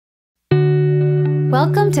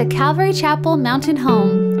Welcome to Calvary Chapel Mountain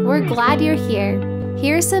Home. We're glad you're here.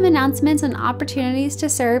 Here are some announcements and opportunities to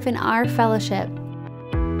serve in our fellowship.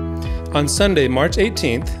 On Sunday, March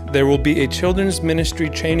 18th, there will be a children's ministry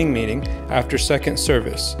training meeting after second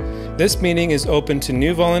service. This meeting is open to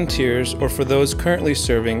new volunteers or for those currently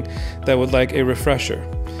serving that would like a refresher.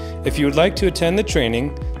 If you would like to attend the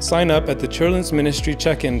training, sign up at the children's ministry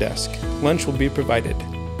check-in desk. Lunch will be provided.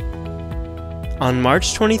 On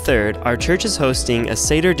March 23rd, our church is hosting a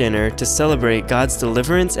Seder dinner to celebrate God's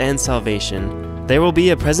deliverance and salvation. There will be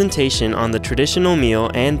a presentation on the traditional meal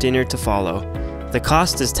and dinner to follow. The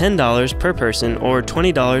cost is $10 per person or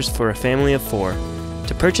 $20 for a family of 4.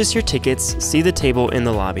 To purchase your tickets, see the table in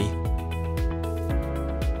the lobby.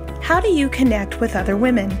 How do you connect with other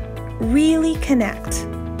women? Really connect.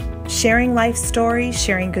 Sharing life stories,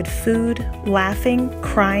 sharing good food, laughing,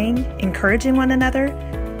 crying, encouraging one another.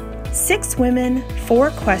 6 women,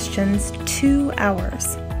 4 questions, 2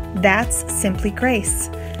 hours. That's Simply Grace.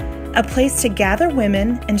 A place to gather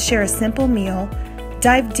women and share a simple meal,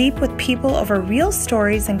 dive deep with people over real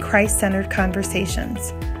stories and Christ-centered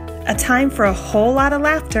conversations. A time for a whole lot of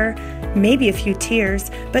laughter, maybe a few tears,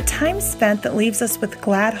 but time spent that leaves us with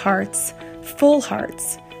glad hearts, full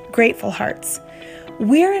hearts, grateful hearts.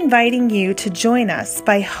 We're inviting you to join us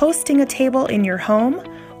by hosting a table in your home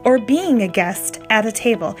or being a guest at a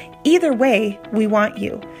table. Either way, we want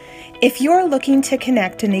you. If you're looking to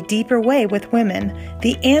connect in a deeper way with women,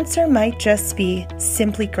 the answer might just be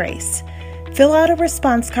Simply Grace. Fill out a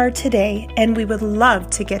response card today, and we would love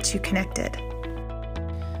to get you connected.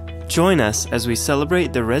 Join us as we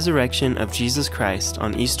celebrate the resurrection of Jesus Christ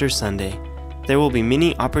on Easter Sunday. There will be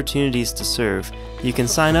many opportunities to serve. You can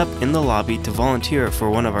sign up in the lobby to volunteer for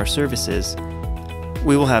one of our services.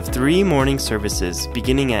 We will have 3 morning services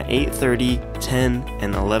beginning at 8:30, 10,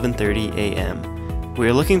 and 11:30 a.m. We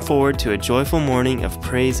are looking forward to a joyful morning of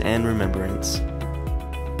praise and remembrance.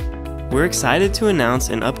 We're excited to announce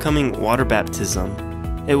an upcoming water baptism.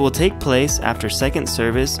 It will take place after second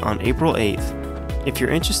service on April 8th. If you're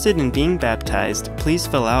interested in being baptized, please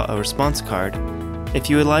fill out a response card. If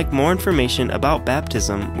you would like more information about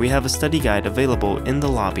baptism, we have a study guide available in the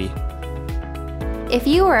lobby. If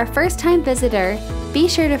you are a first-time visitor, be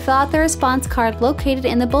sure to fill out the response card located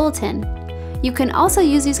in the bulletin. You can also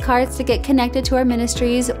use these cards to get connected to our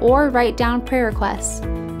ministries or write down prayer requests.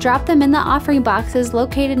 Drop them in the offering boxes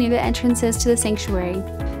located near the entrances to the sanctuary.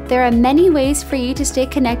 There are many ways for you to stay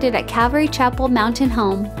connected at Calvary Chapel Mountain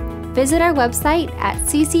Home. Visit our website at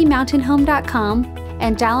ccmountainhome.com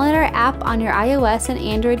and download our app on your iOS and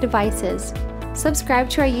Android devices. Subscribe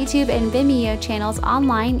to our YouTube and Vimeo channels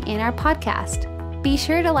online and our podcast. Be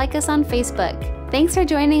sure to like us on Facebook. Thanks for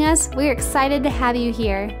joining us. We're excited to have you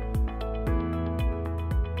here.